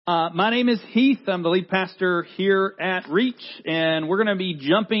My name is Heath. I'm the lead pastor here at Reach, and we're going to be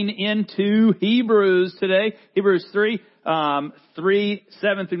jumping into Hebrews today. Hebrews 3, 7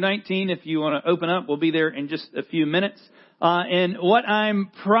 through 19. If you want to open up, we'll be there in just a few minutes. And what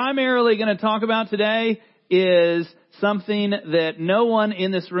I'm primarily going to talk about today is something that no one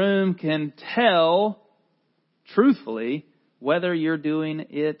in this room can tell truthfully whether you're doing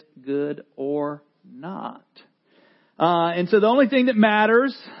it good or not. And so the only thing that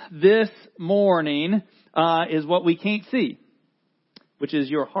matters this morning is what we can't see, which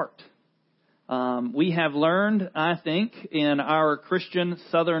is your heart. We have learned, I think, in our Christian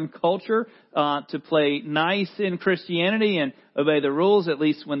Southern culture to play nice in Christianity and obey the rules, at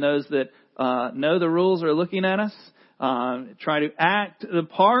least when those that know the rules are looking at us. Try to act the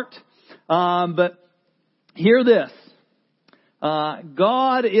part. But hear this.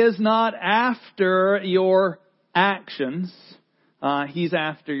 God is not after your actions. He's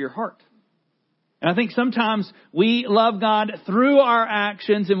after your heart. And I think sometimes we love God through our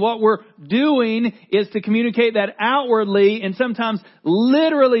actions, and what we're doing is to communicate that outwardly, and sometimes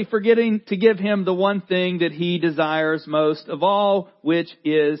literally forgetting to give Him the one thing that He desires most of all, which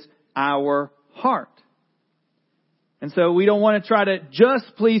is our heart. And so we don't want to try to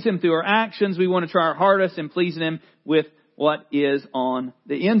just please Him through our actions. We want to try our hardest in pleasing Him with what is on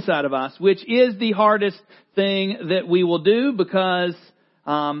the inside of us, which is the hardest thing that we will do because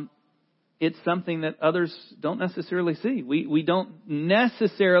it's something that others don't necessarily see. We don't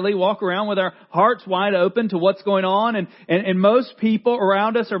necessarily walk around with our hearts wide open to what's going on, and most people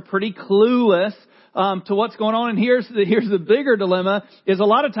around us are pretty clueless to what's going on. And here's the bigger dilemma, is a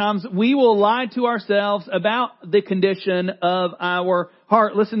lot of times we will lie to ourselves about the condition of our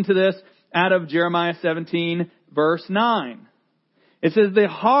heart. Listen to this out of Jeremiah 17, verse 9. It says, the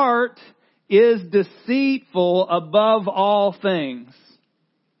heart is deceitful above all things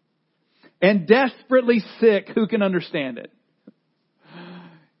and desperately sick. Who can understand it?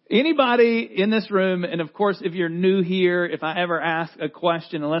 Anybody in this room, and of course, if you're new here, if I ever ask a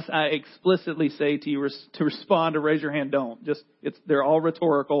question, unless I explicitly say to you to respond or raise your hand, don't. They're all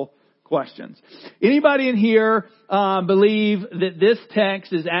rhetorical questions. Anybody in here believe that this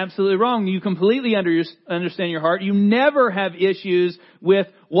text is absolutely wrong? You completely understand your heart. You never have issues with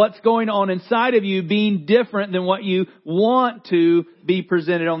what's going on inside of you being different than what you want to be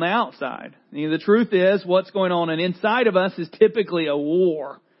presented on the outside. The truth is, what's going on inside of us is typically a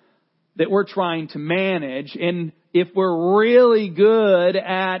war that we're trying to manage. And if we're really good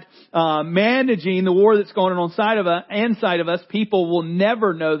at managing the war that's going on inside of us, people will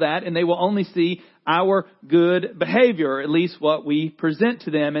never know that, and they will only see our good behavior, or at least what we present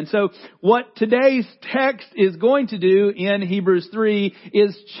to them. And so what today's text is going to do in Hebrews 3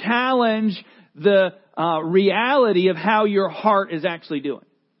 is challenge the reality of how your heart is actually doing.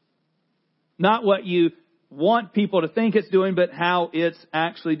 Not what you want people to think it's doing, but how it's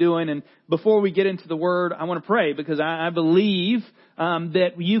actually doing. And before we get into the Word, I want to pray, because I believe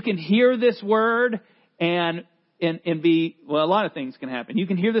that you can hear this Word and be, well, a lot of things can happen. You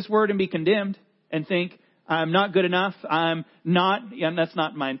can hear this Word and be condemned and think, I'm not good enough. I'm not, and that's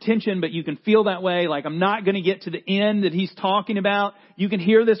not my intention, but you can feel that way, like I'm not going to get to the end that he's talking about. You can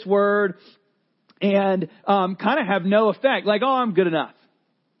hear this Word and kind of have no effect, like, oh, I'm good enough.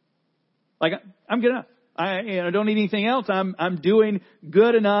 Like, I'm good enough. I don't need anything else. I'm doing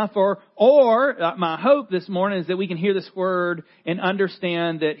good enough. Or my hope this morning is that we can hear this Word and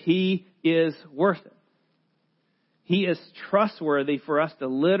understand that He is worth it. He is trustworthy for us to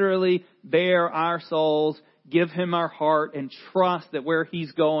literally bare our souls, give Him our heart, and trust that where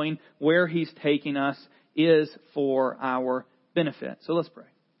He's going, where He's taking us, is for our benefit. So let's pray.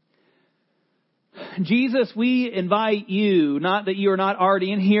 Jesus, we invite you, not that you are not already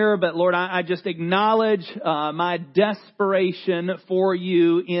in here, but Lord, I just acknowledge my desperation for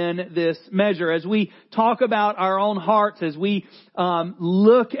you in this measure. As we talk about our own hearts, as we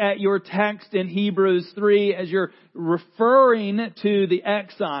look at your text in Hebrews 3, as you're referring to the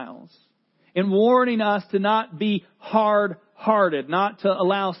exiles and warning us to not be hard-hearted, not to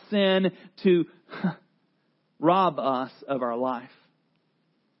allow sin to rob us of our life.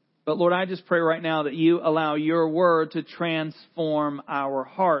 But Lord, I just pray right now that you allow your Word to transform our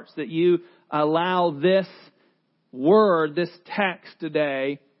hearts, that you allow this Word, this text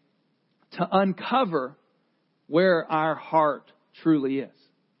today, to uncover where our heart truly is.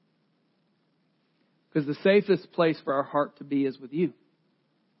 Because the safest place for our heart to be is with you.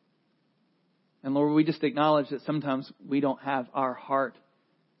 And Lord, we just acknowledge that sometimes we don't have our heart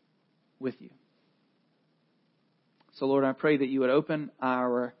with you. So Lord, I pray that you would open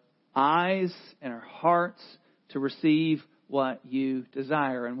our eyes and our hearts to receive what you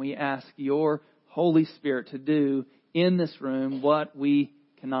desire. And we ask your Holy Spirit to do in this room what we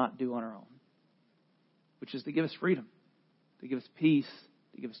cannot do on our own, which is to give us freedom, to give us peace,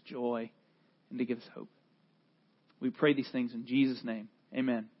 to give us joy, and to give us hope. We pray these things in Jesus' name.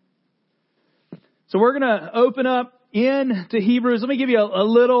 Amen. So we're going to open up into Hebrews. Let me give you a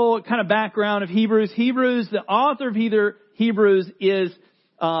little kind of background of Hebrews. The author of Hebrews is,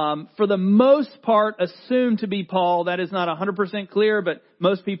 for the most part, assumed to be Paul. That is not 100% clear, but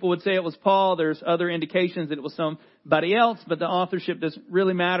most people would say it was Paul. There's other indications that it was somebody else, but the authorship doesn't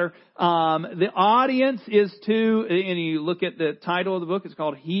really matter. The audience is and you look at the title of the book, it's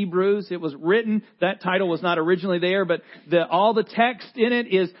called Hebrews. It was written, that title was not originally there, but all the text in it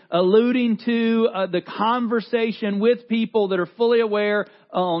is alluding to the conversation with people that are fully aware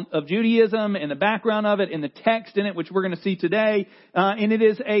of Judaism and the background of it and the text in it, which we're going to see today. And it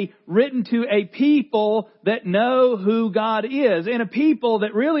is written to a people that know who God is, and a people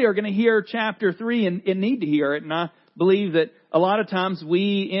that really are going to hear chapter 3 and need to hear it. And I believe that a lot of times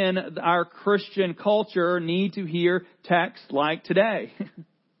we in our Christian culture need to hear texts like today.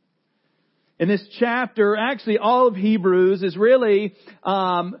 In this chapter, actually all of Hebrews is really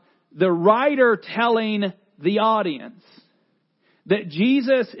the writer telling the audience that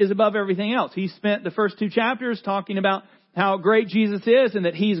Jesus is above everything else. He spent the first 2 chapters talking about how great Jesus is and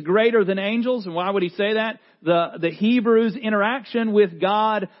that He's greater than angels. And why would He say that? The Hebrews' interaction with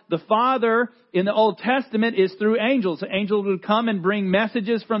God the Father in the Old Testament is through angels. Angels would come and bring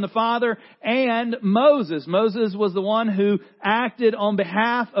messages from the Father. And Moses was the one who acted on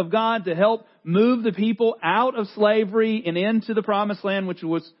behalf of God to help move the people out of slavery and into the Promised Land, which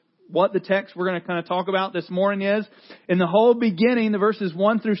was what the text we're going to kind of talk about this morning is. In the whole beginning, the verses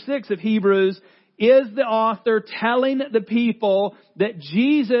 1 through 6 of Hebrews, is the author telling the people that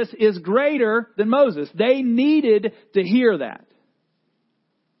Jesus is greater than Moses. They needed to hear that.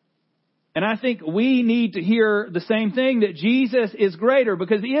 And I think we need to hear the same thing, that Jesus is greater,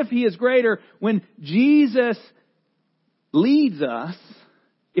 because if He is greater, when Jesus leads us,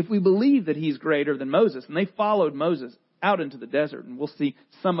 if we believe that He's greater than Moses, and they followed Moses out into the desert, and we'll see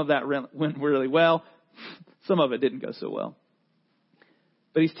some of that went really well. Some of it didn't go so well.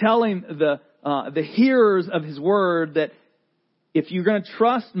 But He's telling the hearers of His word that if you're going to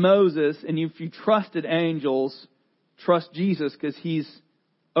trust Moses and if you trusted angels, trust Jesus, because He's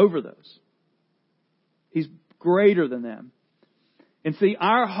over those. He's greater than them. And see,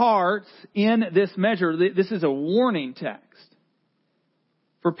 our hearts in this measure, this is a warning text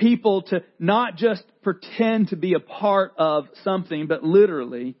for people to not just pretend to be a part of something, but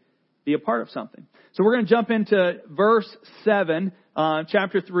literally be a part of something. So we're going to jump into verse 7,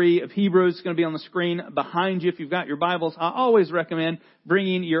 chapter 3 of Hebrews. It's going to be on the screen behind you if you've got your Bibles. I always recommend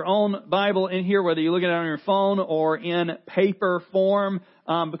bringing your own Bible in here, whether you look at it on your phone or in paper form,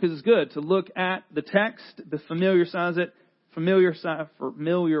 because it's good to look at the text, to familiarize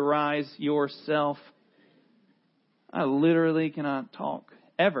yourself. I literally cannot talk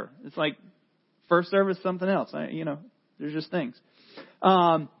ever. It's like first service, something else. There's just things.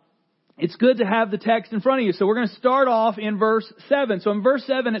 It's good to have the text in front of you. So we're going to start off in verse 7. So in verse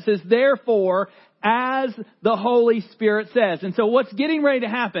 7 it says, therefore, as the Holy Spirit says. And so what's getting ready to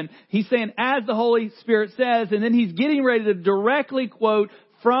happen? He's saying, as the Holy Spirit says, and then he's getting ready to directly quote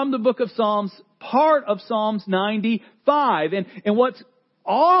from the book of Psalms, part of Psalms 95. And what's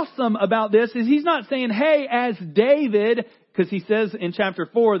awesome about this is he's not saying, hey, as David, because he says in chapter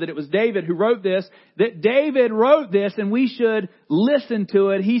 4 that it was David who wrote this, that David wrote this and we should listen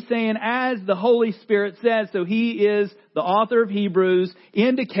to it. He's saying, as the Holy Spirit says. So he is the author of Hebrews,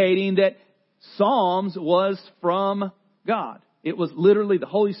 indicating that Psalms was from God. It was literally the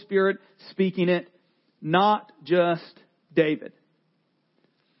Holy Spirit speaking it, not just David.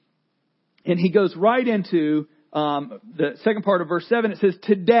 And he goes right into the second part of verse 7. It says,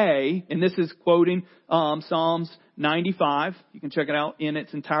 today, and this is quoting Psalms 95. You can check it out in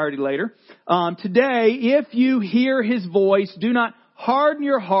its entirety later. Today, if you hear His voice, do not harden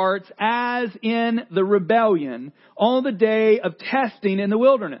your hearts as in the rebellion on the day of testing in the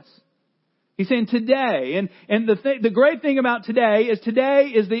wilderness. He's saying today. And the great thing about today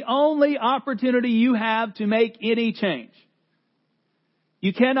is the only opportunity you have to make any change.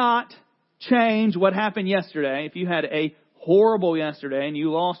 You cannot change what happened yesterday. If you had a horrible yesterday and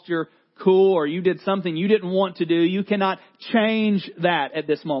you lost your cool or you did something you didn't want to do, you cannot change that at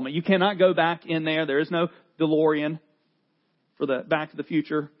this moment. You cannot go back in there. There is no DeLorean for the Back to the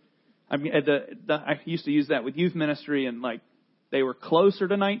Future. I used to use that with youth ministry, and like they were closer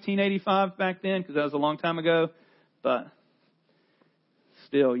to 1985 back then because that was a long time ago. But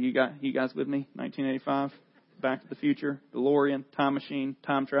still, you guys with me? 1985. Back to the Future, DeLorean, time machine,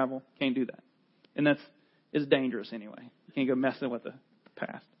 time travel. Can't do that. And it's dangerous anyway. You can't go messing with the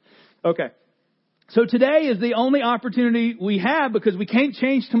past. Okay. So today is the only opportunity we have because we can't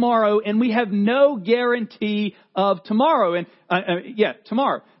change tomorrow and we have no guarantee of tomorrow. And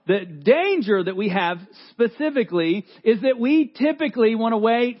tomorrow. The danger that we have specifically is that we typically want to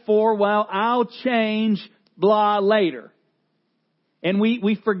wait for, well, I'll change blah later. And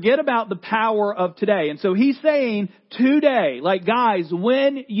we forget about the power of today. And so he's saying today, like guys,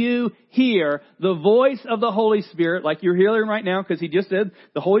 when you hear the voice of the Holy Spirit, like you're hearing right now, because he just said,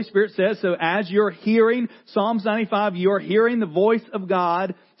 the Holy Spirit says, so as you're hearing Psalms 95, you're hearing the voice of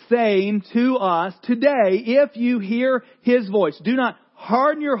God saying to us today, if you hear His voice, do not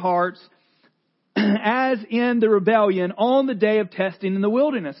harden your hearts as in the rebellion on the day of testing in the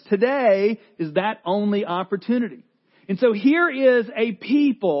wilderness. Today is that only opportunity. And so here is a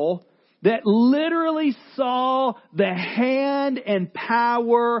people that literally saw the hand and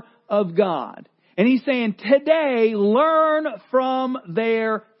power of God. And he's saying, today, learn from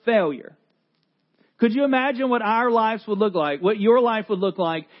their failure. Could you imagine what our lives would look like, what your life would look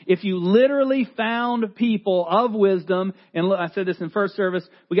like if you literally found people of wisdom? And look, I said this in first service,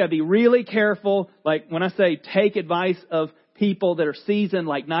 we got to be really careful. Like when I say take advice of people that are seasoned,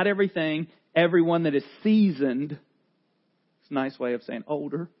 like not everyone that is seasoned. Nice way of saying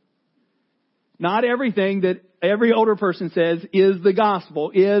older. Not everything that every older person says is the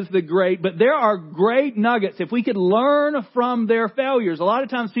gospel, is the great, but there are great nuggets. If we could learn from their failures, a lot of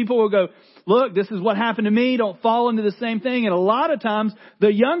times people will go, look, this is what happened to me, don't fall into the same thing. And a lot of times,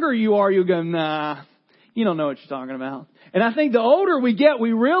 the younger you are, you'll go, nah, you don't know what you're talking about. And I think the older we get,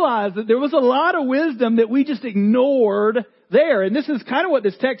 we realize that there was a lot of wisdom that we just ignored there. And this is kind of what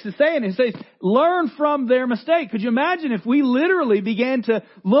this text is saying. It says, learn from their mistake. Could you imagine if we literally began to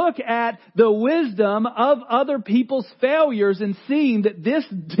look at the wisdom of other people's failures and seeing that this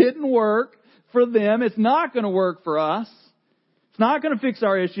didn't work for them, it's not going to work for us. It's not going to fix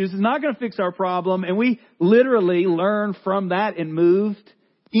our issues. It's not going to fix our problem. And we literally learn from that and moved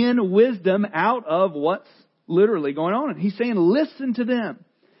in wisdom out of what's literally going on. And he's saying, listen to them.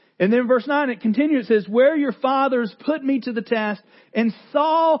 And then verse 9, it continues, it says, where your fathers put me to the test and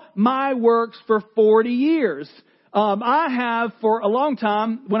saw my works for 40 years. I have for a long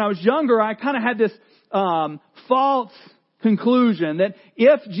time, when I was younger, I kind of had this false conclusion that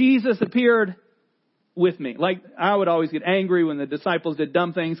if Jesus appeared with me, like I would always get angry when the disciples did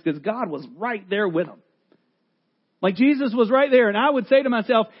dumb things because God was right there with them. Like Jesus was right there. And I would say to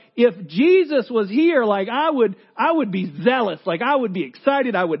myself, if Jesus was here, like I would be zealous. Like I would be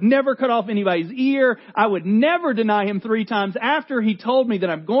excited. I would never cut off anybody's ear. I would never deny Him 3 times after He told me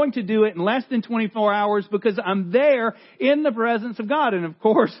that I'm going to do it in less than 24 hours because I'm there in the presence of God. And of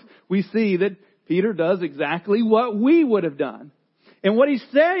course, we see that Peter does exactly what we would have done. And what he's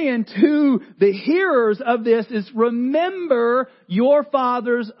saying to the hearers of this is, remember your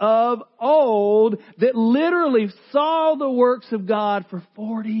fathers of old that literally saw the works of God for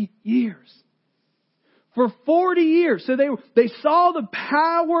 40 years. For 40 years. So they saw the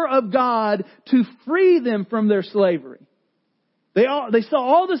power of God to free them from their slavery. They saw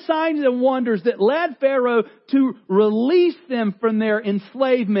all the signs and wonders that led Pharaoh to release them from their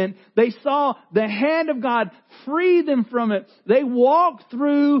enslavement. They saw the hand of God free them from it. They walked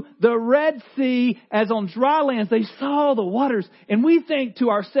through the Red Sea as on dry lands. They saw the waters. And we think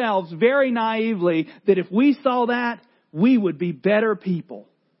to ourselves very naively that if we saw that, we would be better people.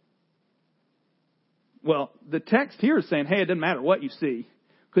 Well, the text here is saying, hey, it doesn't matter what you see.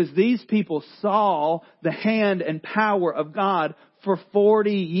 Because these people saw the hand and power of God for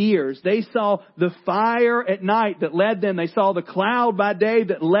 40 years. They saw the fire at night that led them. They saw the cloud by day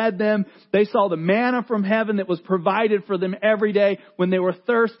that led them. They saw the manna from heaven that was provided for them every day when they were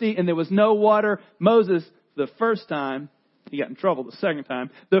thirsty and there was no water. Moses, the first time, he got in trouble the second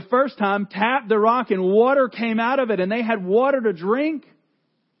time. The first time tapped the rock and water came out of it and they had water to drink.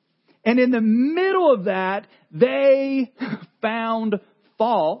 And in the middle of that, they found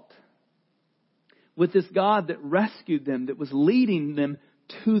fault with this God that rescued them, that was leading them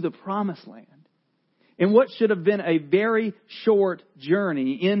to the promised land. And what should have been a very short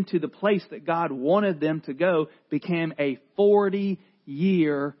journey into the place that God wanted them to go became a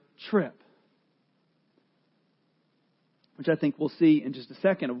 40-year trip. Which I think we'll see in just a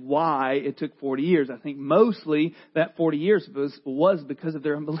second of why it took 40 years. I think mostly that 40 years was because of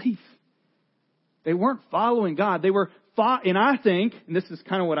their unbelief. They weren't following God. They were and I think, and this is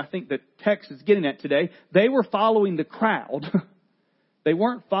kind of what I think the text is getting at today, they were following the crowd. They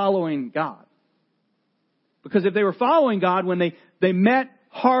weren't following God. Because if they were following God, when they met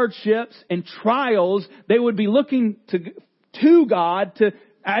hardships and trials, they would be looking to God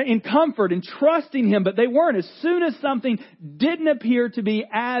in comfort and trusting Him, but they weren't. As soon as something didn't appear to be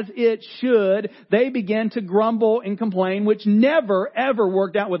as it should, they began to grumble and complain, which never, ever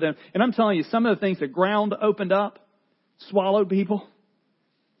worked out with them. And I'm telling you, some of the things, the ground opened up, swallowed people.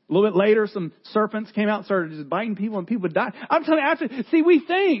 A little bit later, some serpents came out and started just biting people, and people died. I'm telling you,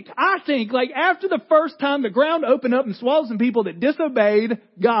 I think like after the first time the ground opened up and swallowed some people that disobeyed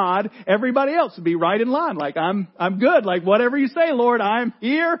God, everybody else would be right in line. Like, I'm good. Like, whatever you say, Lord, I'm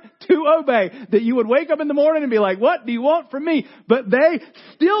here to obey. That you would wake up in the morning and be like, what do you want from me? But they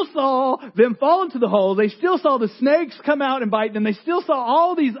still saw them fall into the hole. They still saw the snakes come out and bite them. They still saw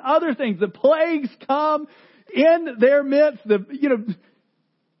all these other things, the plagues come in their midst,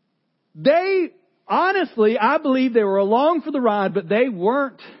 They, honestly, I believe they were along for the ride, but they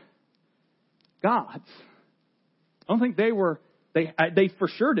weren't God's. I don't think they for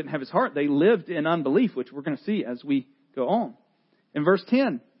sure didn't have His heart. They lived in unbelief, which we're going to see as we go on. In verse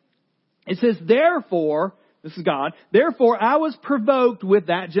 10, it says, therefore, this is God, therefore I was provoked with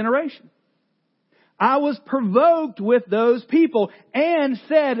that generation. I was provoked with those people and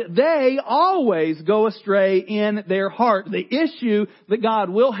said they always go astray in their heart. The issue that God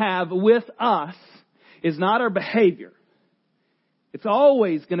will have with us is not our behavior. It's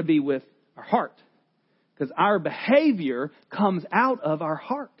always going to be with our heart. Because our behavior comes out of our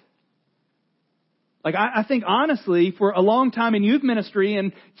heart. Like, I think honestly, for a long time in youth ministry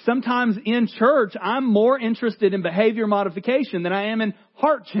and sometimes in church, I'm more interested in behavior modification than I am in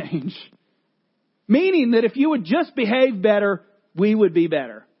heart change. Meaning that if you would just behave better, we would be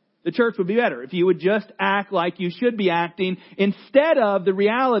better. The church would be better. If you would just act like you should be acting, instead of the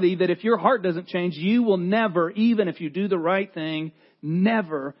reality that if your heart doesn't change, you will never, even if you do the right thing,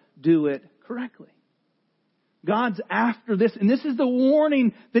 never do it correctly. God's after this, and this is the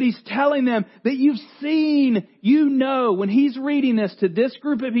warning that He's telling them that you've seen, when He's reading this to this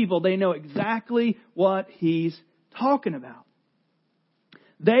group of people, they know exactly what He's talking about.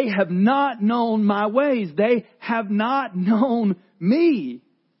 They have not known my ways. They have not known me.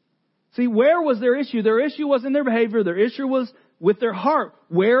 See, where was their issue? Their issue wasn't in their behavior. Their issue was with their heart.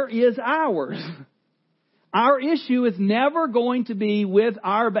 Where is ours? Our issue is never going to be with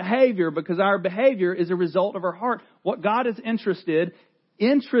our behavior because our behavior is a result of our heart. What God is interested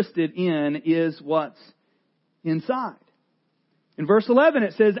in is what's inside. In verse 11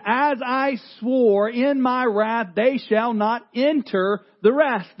 it says, as I swore in my wrath, they shall not enter the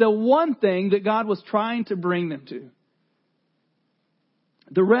rest. The one thing that God was trying to bring them to.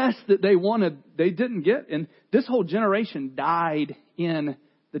 The rest that they wanted, they didn't get. And this whole generation died in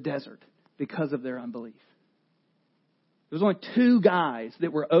the desert because of their unbelief. There was only 2 guys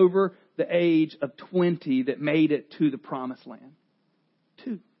that were over the age of 20 that made it to the promised land.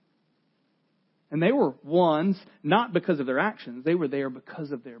 2. And they were ones, not because of their actions. They were there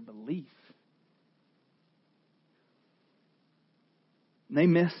because of their belief. And they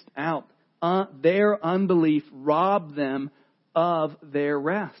missed out. Their unbelief robbed them of their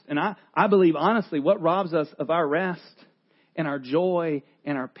rest. And I believe, honestly, what robs us of our rest and our joy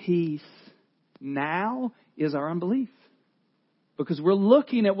and our peace now is our unbelief. Because we're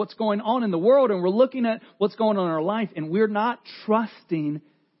looking at what's going on in the world and we're looking at what's going on in our life and we're not trusting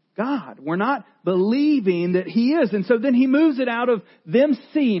God. We're not believing that He is. And so then He moves it out of them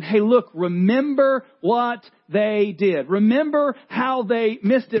seeing, hey, look, remember what they did. Remember how they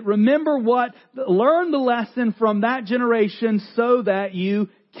missed it. Learn the lesson from that generation so that you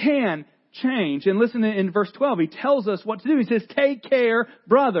can change. And listen, in verse 12, He tells us what to do. He says, take care,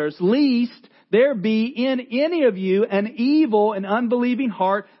 brothers, lest there be in any of you an evil and unbelieving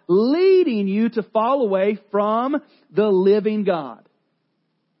heart leading you to fall away from the living God.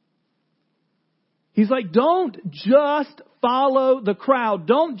 He's like, don't just follow the crowd.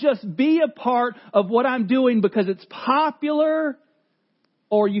 Don't just be a part of what I'm doing because it's popular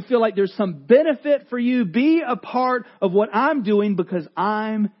or you feel like there's some benefit for you. Be a part of what I'm doing because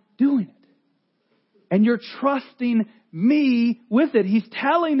I'm doing it. And you're trusting me with it. He's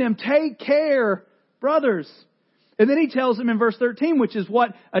telling them, take care, brothers. And then He tells them in verse 13, which is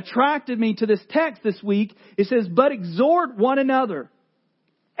what attracted me to this text this week. It says, but exhort one another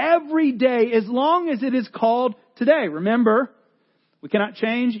every day as long as it is called today. Remember, we cannot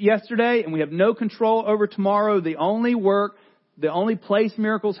change yesterday and we have no control over tomorrow. The only place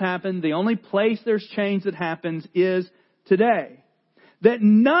miracles happen, the only place there's change that happens is today. That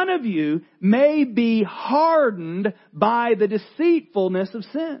none of you may be hardened by the deceitfulness of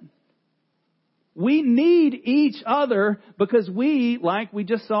sin. We need each other because we, like we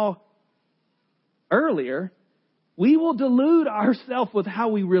just saw earlier, we will delude ourselves with how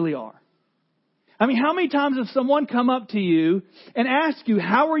we really are. I mean, how many times has someone come up to you and ask you,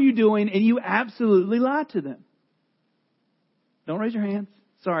 how are you doing? And you absolutely lie to them. Don't raise your hands.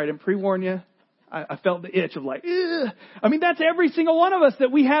 Sorry, I didn't pre-warn you. I felt the itch of like, ugh. I mean, that's every single one of us that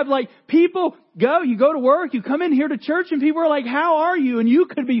we have. Like, people you go to work, you come in here to church, and people are like, how are you? And you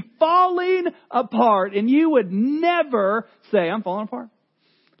could be falling apart, and you would never say, I'm falling apart.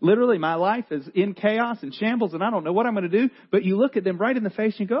 Literally, my life is in chaos and shambles, and I don't know what I'm going to do. But you look at them right in the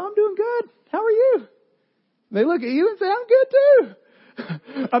face, and you go, I'm doing good. How are you? They look at you and say, I'm good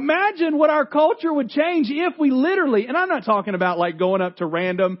too. Imagine what our culture would change if we literally, and I'm not talking about like going up to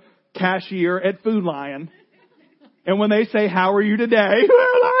random cashier at Food Lion. And when they say, how are you today?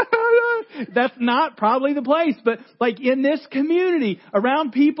 That's not probably the place. But like in this community,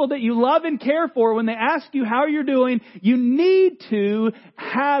 around people that you love and care for, when they ask you how you're doing, you need to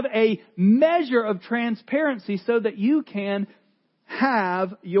have a measure of transparency so that you can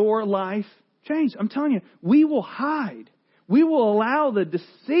have your life changed. I'm telling you, we will hide. We will allow the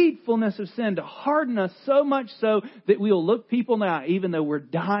deceitfulness of sin to harden us so much so that we will look people in the eye, even though we're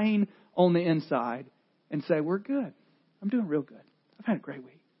dying on the inside, and say, we're good. I'm doing real good. I've had a great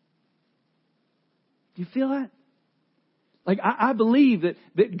week. Do you feel that? Like, I believe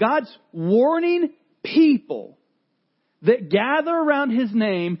that God's warning people that gather around His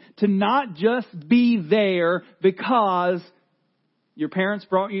name to not just be there because your parents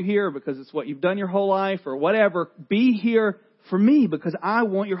brought you here, because it's what you've done your whole life or whatever. Be here for me because I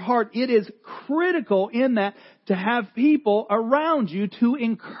want your heart. It is critical in that to have people around you to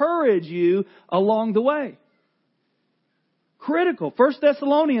encourage you along the way. Critical. 1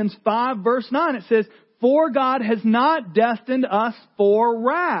 Thessalonians 5 verse 9, it says, for God has not destined us for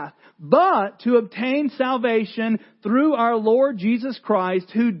wrath, but to obtain salvation through our Lord Jesus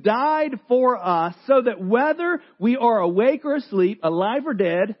Christ, who died for us, so that whether we are awake or asleep, alive or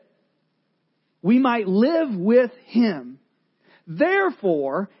dead, we might live with Him.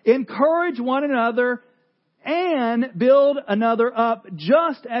 Therefore, encourage one another and build another up,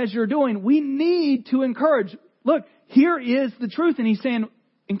 just as you're doing. We need to encourage. Look, here is the truth. And He's saying,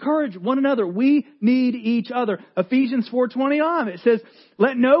 encourage one another. We need each other. Ephesians 4:29, it says,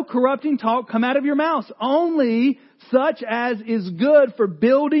 let no corrupting talk come out of your mouths, only such as is good for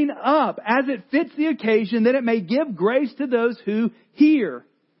building up, as it fits the occasion, that it may give grace to those who hear.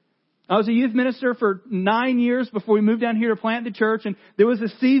 I was a youth minister for 9 years before we moved down here to plant the church. And there was a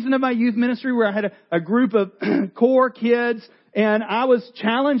season of my youth ministry where I had a group of core kids, and I was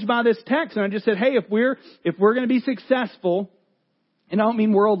challenged by this text. And I just said, hey, if we're going to be successful, and I don't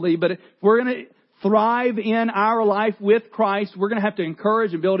mean worldly, but if we're going to thrive in our life with Christ, we're going to have to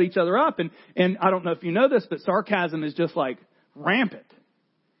encourage and build each other up. And I don't know if you know this, but sarcasm is just like rampant.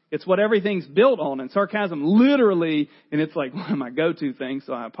 It's what everything's built on. And sarcasm literally, and it's like one of my go-to things,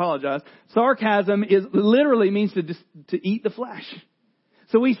 so I apologize. Sarcasm literally means to eat the flesh.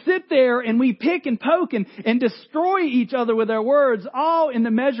 So we sit there and we pick and poke and destroy each other with our words, all in the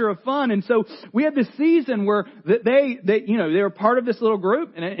measure of fun. And so we had this season where they were part of this little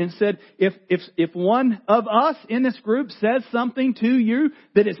group and said, if one of us in this group says something to you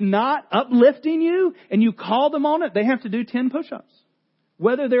that is not uplifting you and you call them on it, they have to do 10 push-ups.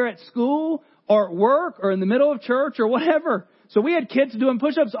 Whether they're at school or at work or in the middle of church or whatever. So we had kids doing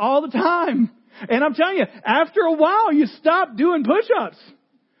push-ups all the time. And I'm telling you, after a while, you stop doing push-ups.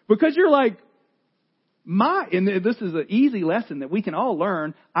 Because you're like, and this is an easy lesson that we can all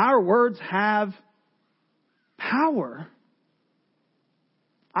learn. Our words have power.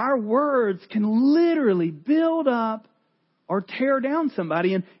 Our words can literally build up or tear down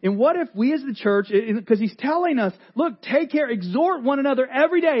somebody. And what if we as the church, because He's telling us, look, take care, exhort one another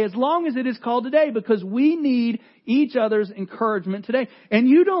every day, as long as it is called today, because we need each other's encouragement today. And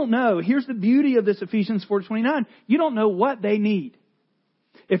you don't know, here's the beauty of this Ephesians 4:29, you don't know what they need.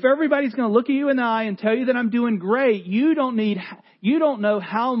 If everybody's going to look at you in the eye and tell you that I'm doing great, you don't know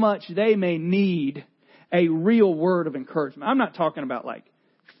how much they may need a real word of encouragement. I'm not talking about like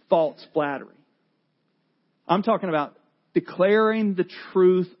false flattery. I'm talking about declaring the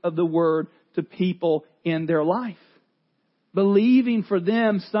truth of the word to people in their life. Believing for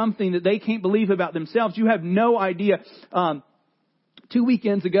them something that they can't believe about themselves. You have no idea. 2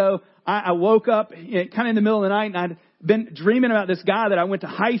 weekends ago, I woke up kind of in the middle of the night, and I'd been dreaming about this guy that I went to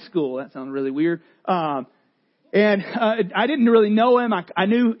high school. That sounds really weird. And I didn't really know him. I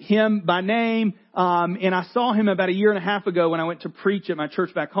knew him by name. And I saw him about 1.5 years ago when I went to preach at my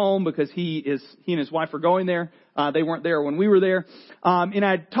church back home, because he and his wife were going there. They weren't there when we were there. And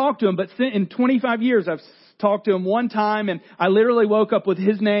I talked to him, but in 25 years, I've talked to him one time, and I literally woke up with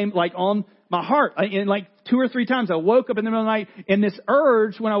his name like on my heart. And like 2 or 3 times I woke up in the middle of the night and this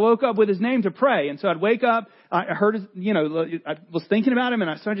urge when I woke up with his name to pray. And so I'd wake up, I heard his, I was thinking about him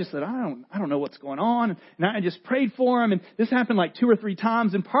and so I just said, I don't know what's going on. And I just prayed for him. And this happened like 2 or 3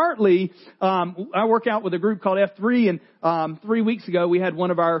 times. And partly, I work out with a group called F3. And 3 weeks ago, we had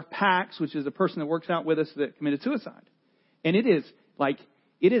one of our PACs, which is a person that works out with us, that committed suicide. And it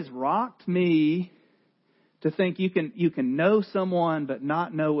has rocked me to think you can know someone but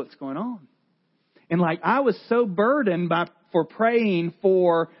not know what's going on. And like I was so burdened for praying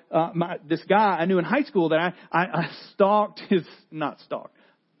for this guy I knew in high school that I not stalked.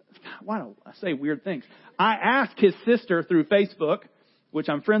 Why do I say weird things? I asked his sister through Facebook, which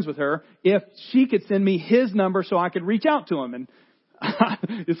I'm friends with her, if she could send me his number so I could reach out to him. And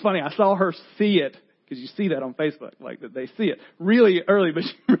it's funny, I saw her see it. Because you see that on Facebook, like that they see it really early, but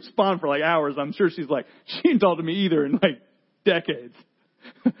she respond for like hours. I'm sure she's like, she ain't talked to me either in like decades.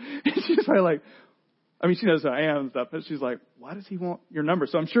 And she's like, I mean, she knows who I am and stuff, but she's like, why does he want your number?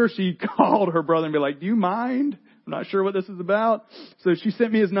 So I'm sure she called her brother and be like, do you mind? I'm not sure what this is about. So she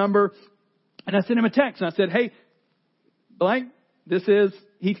sent me his number and I sent him a text and I said, hey, blank, this is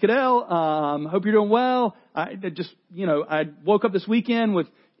Heath Cadell. Hope you're doing well. I woke up this weekend with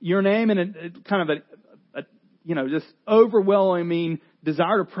your name and it kind of just overwhelming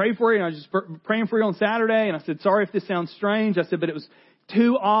desire to pray for you. And I was just praying for you on Saturday. And I said, sorry if this sounds strange. I said, but it was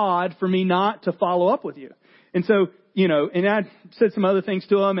too odd for me not to follow up with you. And so, and I said some other things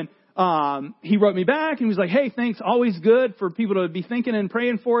to him. And he wrote me back and he was like, hey, thanks. Always good for people to be thinking and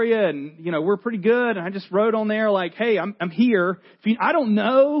praying for you. And, we're pretty good. And I just wrote on there like, hey, I'm here. I don't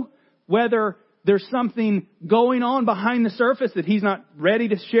know whether there's something going on behind the surface that he's not ready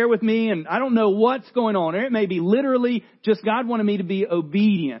to share with me. And I don't know what's going on. Or it may be literally just God wanted me to be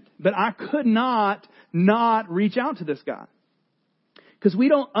obedient. But I could not reach out to this guy. Because we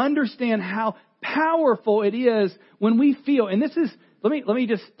don't understand how powerful it is when we feel. And this is, let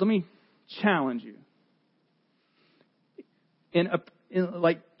me challenge you. And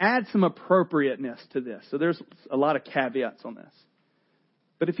add some appropriateness to this. So there's a lot of caveats on this.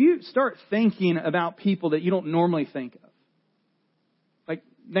 But if you start thinking about people that you don't normally think of, like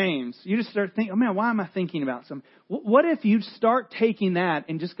names, you just start thinking, oh man, why am I thinking about some? What if you start taking that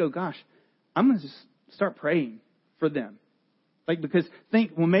and just go, gosh, I'm going to just start praying for them. Because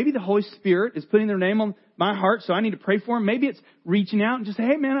maybe the Holy Spirit is putting their name on my heart, so I need to pray for them. Maybe it's reaching out and just say,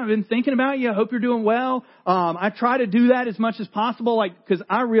 hey man, I've been thinking about you. I hope you're doing well. I try to do that as much as possible, because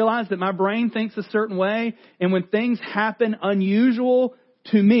I realize that my brain thinks a certain way. And when things happen unusual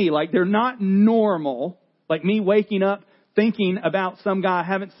to me, like they're not normal, like me waking up thinking about some guy I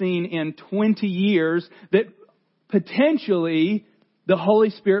haven't seen in 20 years, that potentially the Holy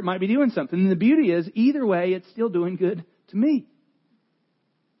Spirit might be doing something. And the beauty is, either way, it's still doing good to me.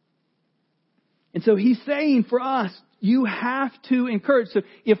 And so he's saying for us, you have to encourage. So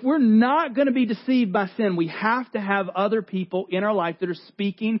if we're not going to be deceived by sin, we have to have other people in our life that are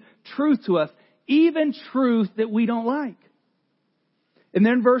speaking truth to us, even truth that we don't like. And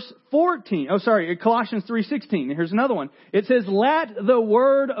then verse 14, Colossians 3:16. Here's another one. It says, let the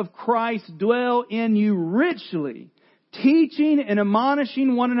word of Christ dwell in you richly, teaching and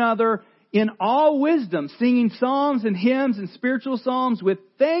admonishing one another in all wisdom, singing psalms and hymns and spiritual songs with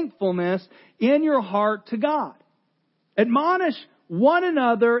thankfulness in your heart to God. Admonish one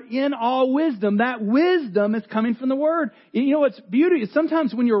another in all wisdom. That wisdom is coming from the Word. You know what's beauty is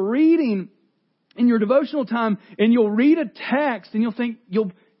sometimes when you're reading in your devotional time and you'll read a text and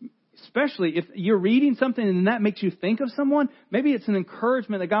especially if you're reading something and that makes you think of someone, maybe it's an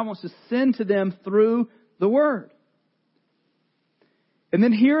encouragement that God wants to send to them through the Word. And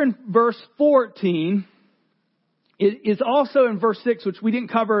then here in verse 14, it is also in verse 6, which we didn't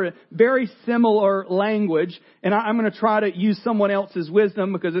cover, very similar language. And I'm going to try to use someone else's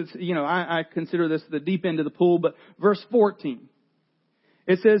wisdom because it's, I consider this the deep end of the pool. But verse 14,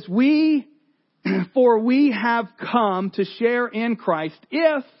 it says, for we have come to share in Christ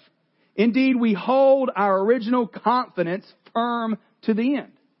if indeed we hold our original confidence firm to the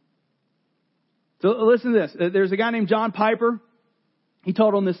end. So listen to this. There's a guy named John Piper. He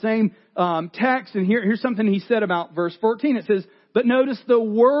taught on the same text, and here's something he said about verse 14. It says, but notice the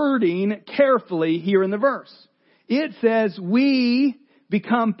wording carefully here in the verse. It says, we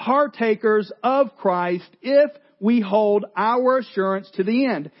become partakers of Christ if we hold our assurance to the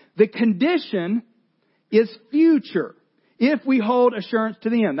end. The condition is future. If we hold assurance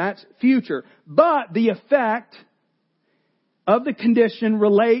to the end, that's future. But the effect of the condition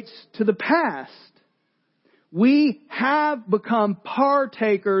relates to the past. We have become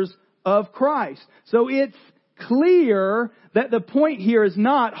partakers of Christ. So it's clear that the point here is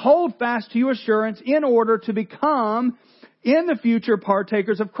not hold fast to your assurance in order to become in the future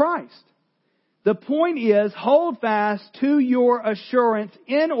partakers of Christ. The point is hold fast to your assurance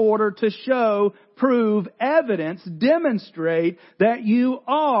in order to show, prove, evidence, demonstrate that you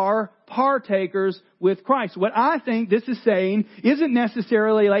are partakers with Christ. What I think this is saying isn't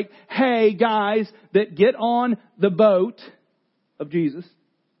necessarily like, hey guys, that get on the boat of Jesus,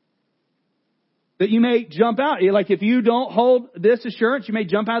 that you may jump out. Like if you don't hold this assurance, you may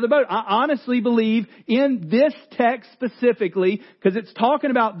jump out of the boat. I honestly believe in this text specifically, because it's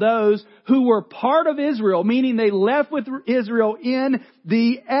talking about those who were part of Israel, meaning they left with Israel in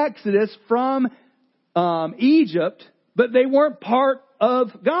the Exodus from Egypt, but they weren't part of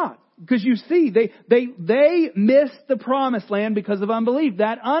God. Because you see, they missed the promised land because of unbelief.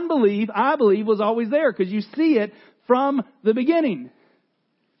 That unbelief, I believe, was always there, because you see it from the beginning.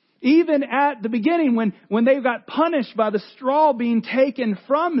 Even at the beginning, when they got punished by the straw being taken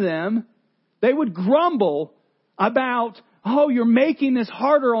from them, they would grumble about, oh, you're making this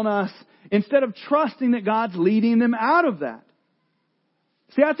harder on us, instead of trusting that God's leading them out of that.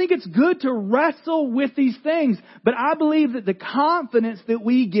 See, I think it's good to wrestle with these things, but I believe that the confidence that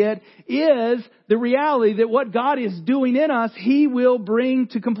we get is the reality that what God is doing in us, He will bring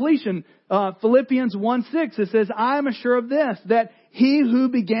to completion. Philippians 1:6, it says, I am sure of this, that He who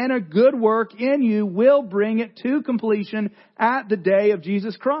began a good work in you will bring it to completion at the day of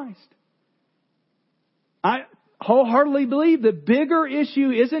Jesus Christ. I wholeheartedly believe the bigger issue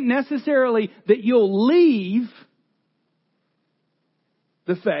isn't necessarily that you'll leave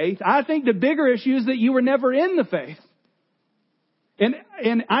the faith. I think the bigger issue is that you were never in the faith. And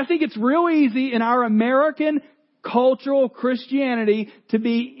I think it's real easy in our American cultural Christianity to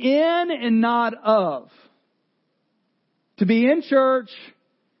be in and not of. To be in church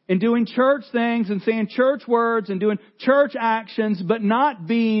and doing church things and saying church words and doing church actions, but not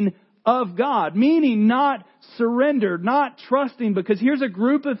being of God. Meaning not surrendered, not trusting. Because here's a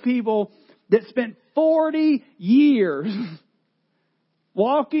group of people that spent 40 years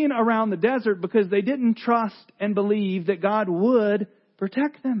walking around the desert because they didn't trust and believe that God would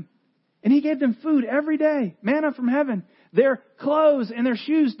protect them. And He gave them food every day, manna from heaven. Their clothes and their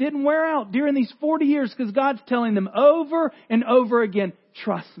shoes didn't wear out during these 40 years because God's telling them over and over again,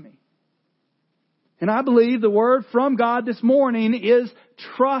 trust me. And I believe the word from God this morning is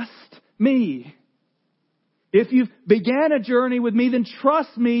trust me. If you've began a journey with me, then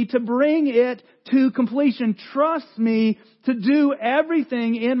trust me to bring it to completion. Trust me to do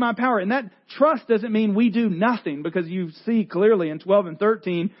everything in my power. And that trust doesn't mean we do nothing, because you see clearly in 12 and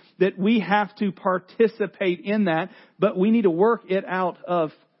 13 that we have to participate in that, but we need to work it out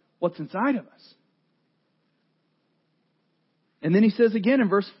of what's inside of us. And then he says again in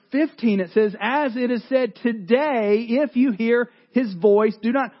verse 15, it says, as it is said, today, if you hear His voice,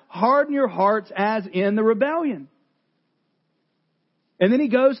 do not harden your hearts as in the rebellion. And then he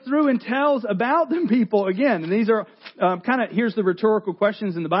goes through and tells about the people again. And these are here's the rhetorical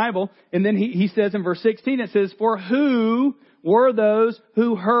questions in the Bible. And then he says in verse 16, it says, for who were those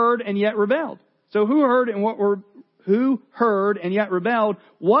who heard and yet rebelled? So who heard and yet rebelled?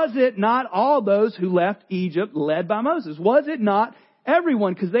 Was it not all those who left Egypt led by Moses? Was it not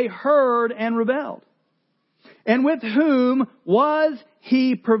everyone? Because they heard and rebelled. And with whom was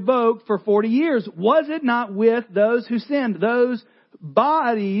He provoked for 40 years? Was it not with those who sinned, those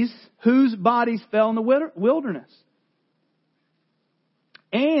bodies whose bodies fell in the wilderness?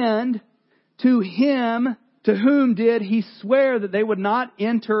 And to whom did He swear that they would not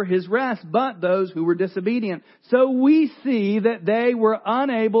enter His rest, but those who were disobedient? So we see that they were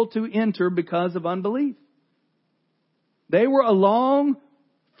unable to enter because of unbelief. They were along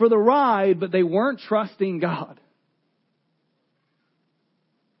for the ride, but they weren't trusting God.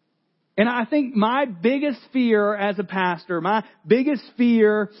 And I think my biggest fear as a pastor, my biggest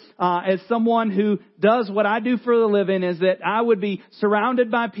fear as someone who does what I do for a living, is that I would be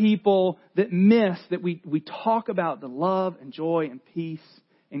surrounded by people that miss that we talk about the love and joy and peace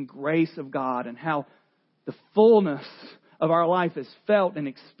and grace of God, and how the fullness of our life is felt and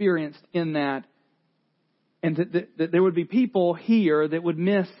experienced in that. And that there would be people here that would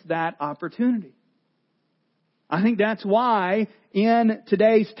miss that opportunity. I think that's why in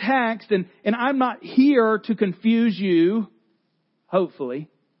today's text, and I'm not here to confuse you, hopefully,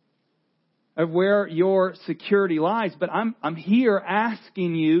 of where your security lies, but I'm here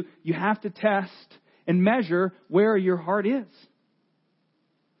asking you have to test and measure where your heart is.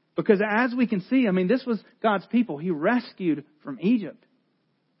 Because as we can see, this was God's people. He rescued from Egypt.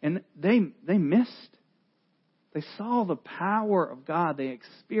 And they missed. They saw the power of God. They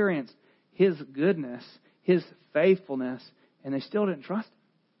experienced His goodness His faithfulness, and they still didn't trust Him.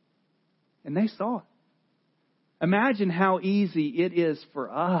 And they saw it. Imagine how easy it is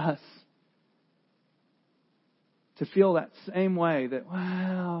for us to feel that same way, that,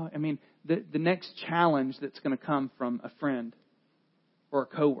 the next challenge that's going to come from a friend or a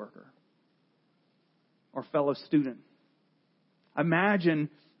coworker or fellow student. Imagine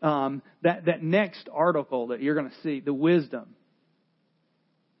that next article that you're going to see, the wisdom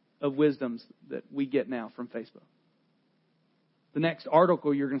of wisdoms that we get now from Facebook. The next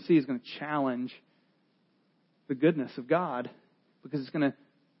article you're going to see is going to challenge the goodness of God, because it's going to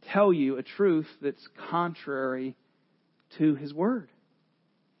tell you a truth that's contrary to His Word.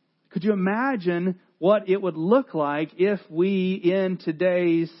 Could you imagine what it would look like if we, in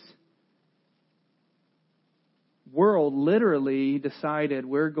today's world, literally decided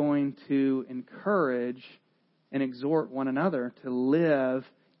we're going to encourage and exhort one another to live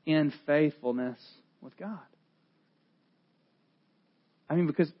in faithfulness with God?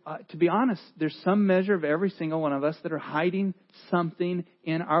 Because to be honest, there's some measure of every single one of us that are hiding something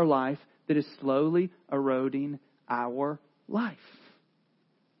in our life that is slowly eroding our life.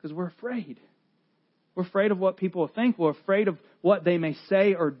 Because we're afraid. We're afraid of what people will think. We're afraid of what they may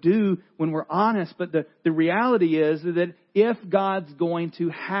say or do when we're honest. But the reality is that if God's going to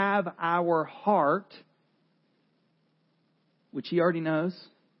have our heart, which He already knows,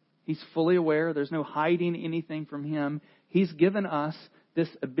 He's fully aware, there's no hiding anything from Him, He's given us this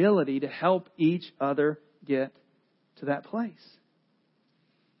ability to help each other get to that place.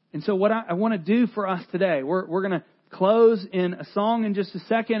 And so what I want to do for us today, we're going to close in a song in just a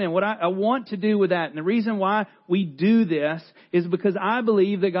second. And what I want to do with that, and the reason why we do this, is because I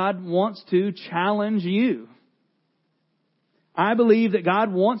believe that God wants to challenge you. I believe that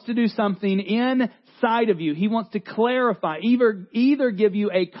God wants to do something inside of you. He wants to clarify, either give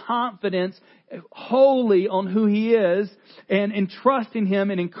you a confidence wholly on who He is and trusting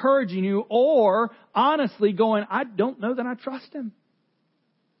Him and encouraging you, or honestly going, I don't know that I trust Him.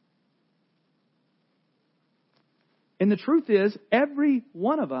 And the truth is, every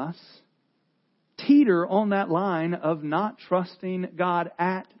one of us teeter on that line of not trusting God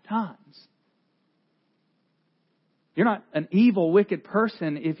at times. You're not an evil, wicked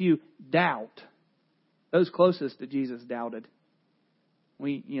person if you doubt. Those closest to Jesus doubted.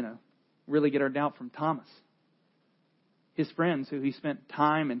 We, really get our doubt from Thomas. His friends who he spent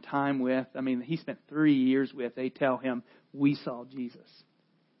time and time with, he spent 3 years with, they tell him, we saw Jesus.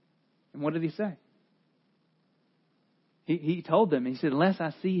 And what did he say? He told them, he said, unless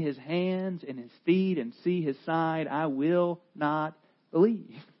I see His hands and His feet and see His side, I will not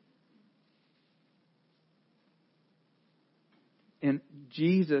believe. And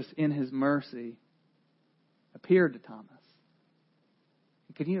Jesus, in His mercy, appeared to Thomas.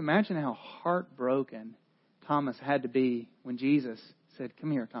 Can you imagine how heartbroken Thomas had to be when Jesus said,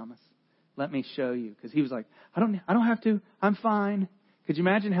 come here, Thomas, let me show you. Because he was like, I don't have to, I'm fine. Could you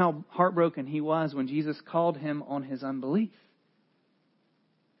imagine how heartbroken he was when Jesus called him on his unbelief?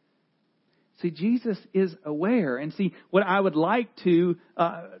 See, Jesus is aware. And see, what I would like to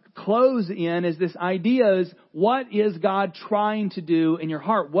close in is this idea is, what is God trying to do in your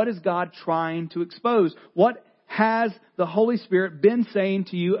heart? What is God trying to expose? What has the Holy Spirit been saying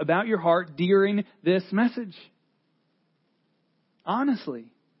to you about your heart during this message? Honestly.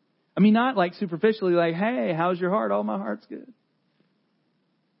 Not like superficially, like, hey, how's your heart? Oh, my heart's good.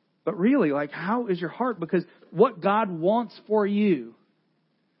 But really, like, how is your heart? Because what God wants for you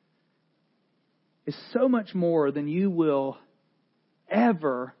is so much more than you will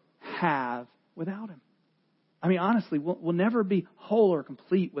ever have without Him. Honestly, we'll never be whole or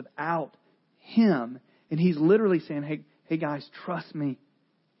complete without Him. And He's literally saying, hey guys, trust me.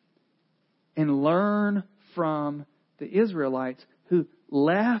 And learn from the Israelites who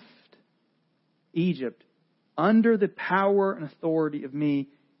left Egypt under the power and authority of me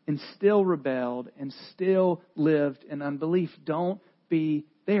and still rebelled and still lived in unbelief. Don't be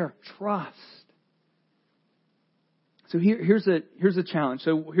there. Trust. So here's a challenge.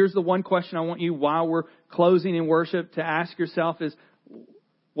 So here's the one question I want you while we're closing in worship to ask yourself is,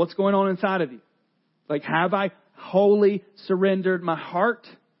 what's going on inside of you? Like, have I wholly surrendered my heart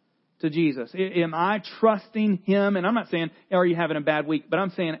to Jesus? Am I trusting Him? And I'm not saying, are you having a bad week? But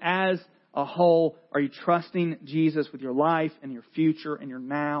I'm saying, as a whole, are you trusting Jesus with your life and your future and your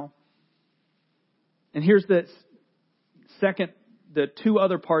now? And here's the two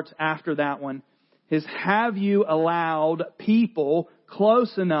other parts after that one is, have you allowed people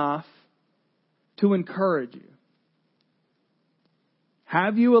close enough to encourage you?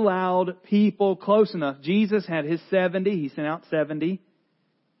 Have you allowed people close enough? Jesus had His 70. He sent out 70.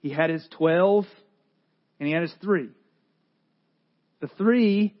 He had His 12. and he had his 3. The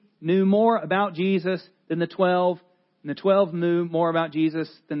 3 knew more about Jesus than the 12, and the 12 knew more about Jesus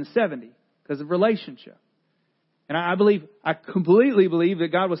than the 70 because of relationship. And I completely believe that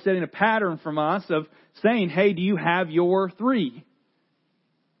God was setting a pattern from us of saying, hey, do you have your 3?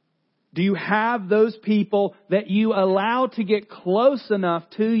 Do you have those people that you allow to get close enough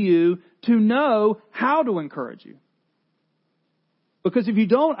to you to know how to encourage you? Because if you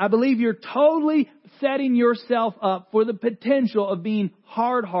don't, I believe you're totally setting yourself up for the potential of being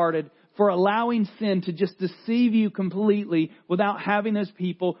hard-hearted, for allowing sin to just deceive you completely without having those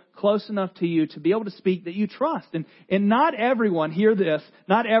people close enough to you to be able to speak that you trust. And not everyone, hear this,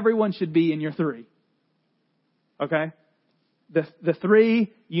 not everyone should be in your 3. Okay? The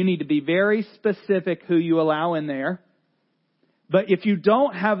 3, you need to be very specific who you allow in there. But if you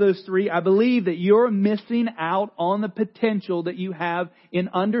don't have those 3, I believe that you're missing out on the potential that you have in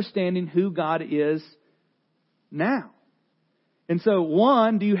understanding who God is now. And so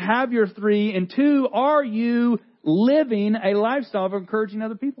 1, do you have your 3? And 2, are you living a lifestyle of encouraging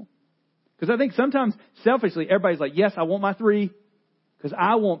other people? Because I think sometimes selfishly, everybody's like, yes, I want my 3 because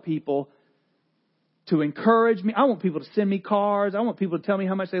I want people to encourage me. I want people to send me cards. I want people to tell me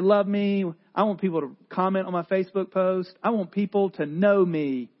how much they love me. I want people to comment on my Facebook post. I want people to know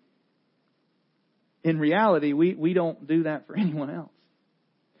me. In reality, we don't do that for anyone else.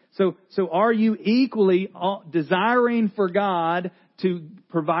 So are you equally desiring for God to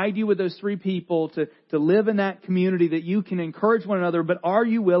provide you with those 3 people to live in that community that you can encourage one another, but are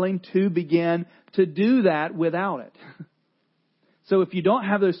you willing to begin to do that without it? So if you don't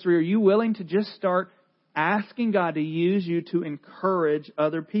have those 3, are you willing to just start asking God to use you to encourage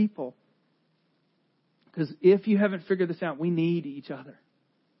other people? Because if you haven't figured this out, we need each other.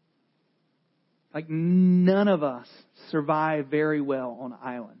 Like none of us survive very well on an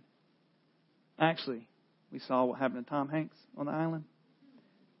island. Actually, we saw what happened to Tom Hanks on the island.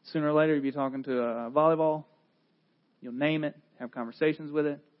 Sooner or later, you'll be talking to a volleyball. You'll name it, have conversations with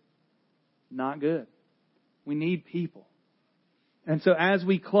it. Not good. We need people. And so as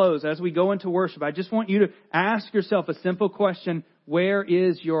we close, as we go into worship, I just want you to ask yourself a simple question. Where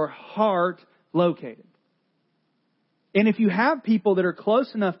is your heart located? And if you have people that are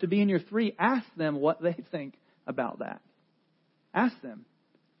close enough to be in your 3, ask them what they think about that. Ask them.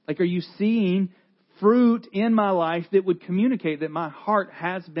 Like, are you seeing fruit in my life that would communicate that my heart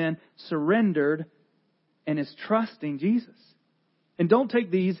has been surrendered and is trusting Jesus? And don't take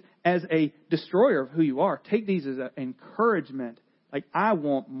these as a destroyer of who you are. Take these as an encouragement. Like, I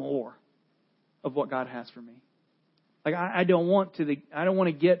want more of what God has for me. Like, I don't want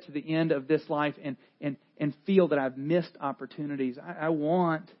to get to the end of this life and feel that I've missed opportunities. I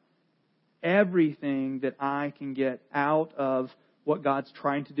want everything that I can get out of what God's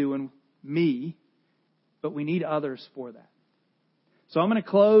trying to do in me, but we need others for that. So I'm going to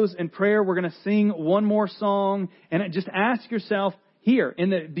close in prayer. We're going to sing one more song, and just ask yourself here.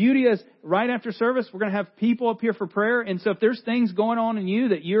 And the beauty is, right after service, we're going to have people up here for prayer. And so if there's things going on in you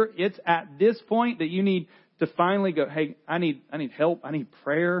that it's at this point that you need to finally go, hey, I need help. I need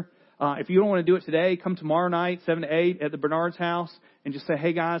prayer. If you don't want to do it today, come tomorrow night, 7 to 8 at the Bernard's house, and just say,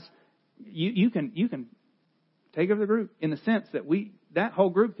 hey guys, you can take over the group, in the sense that that whole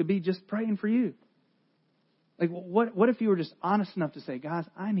group could be just praying for you. Like, what if you were just honest enough to say, guys,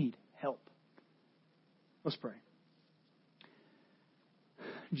 I need help? Let's pray.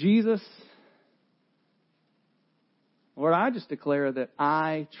 Jesus, Lord, I just declare that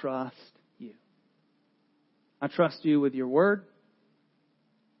I trust you. I trust you with your word.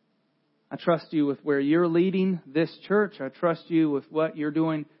 I trust you with where you're leading this church. I trust you with what you're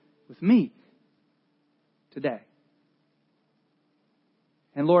doing with me today.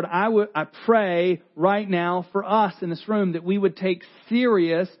 And Lord, I pray right now for us in this room that we would take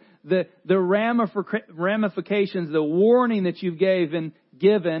serious the ramifications, the warning that you've given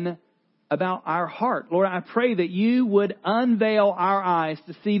about our heart. Lord, I pray that you would unveil our eyes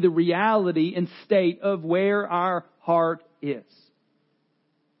to see the reality and state of where our heart is.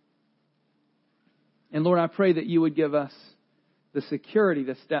 And Lord, I pray that you would give us the security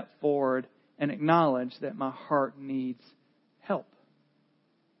to step forward and acknowledge that my heart needs help.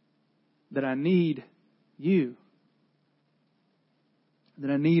 That I need you.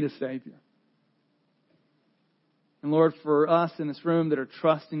 That I need a Savior. And Lord, for us in this room that are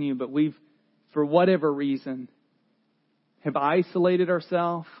trusting you, but we've, for whatever reason, have isolated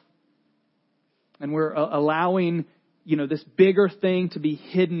ourselves, and we're allowing, this bigger thing to be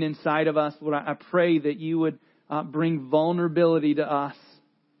hidden inside of us, Lord, I pray that you would bring vulnerability to us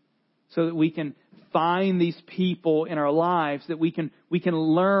so that we can find these people in our lives, that we can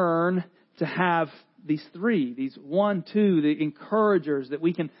learn to have these three, these 1, 2, the encouragers, that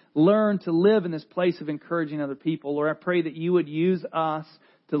we can learn to live in this place of encouraging other people. Lord, I pray that you would use us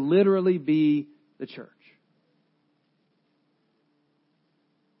to literally be the church.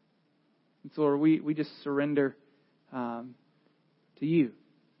 And so, Lord, we just surrender to you.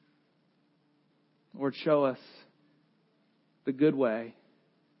 Lord, show us the good way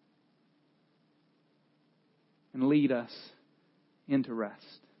and lead us into rest.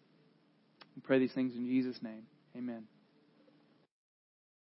 We pray these things in Jesus' name. Amen.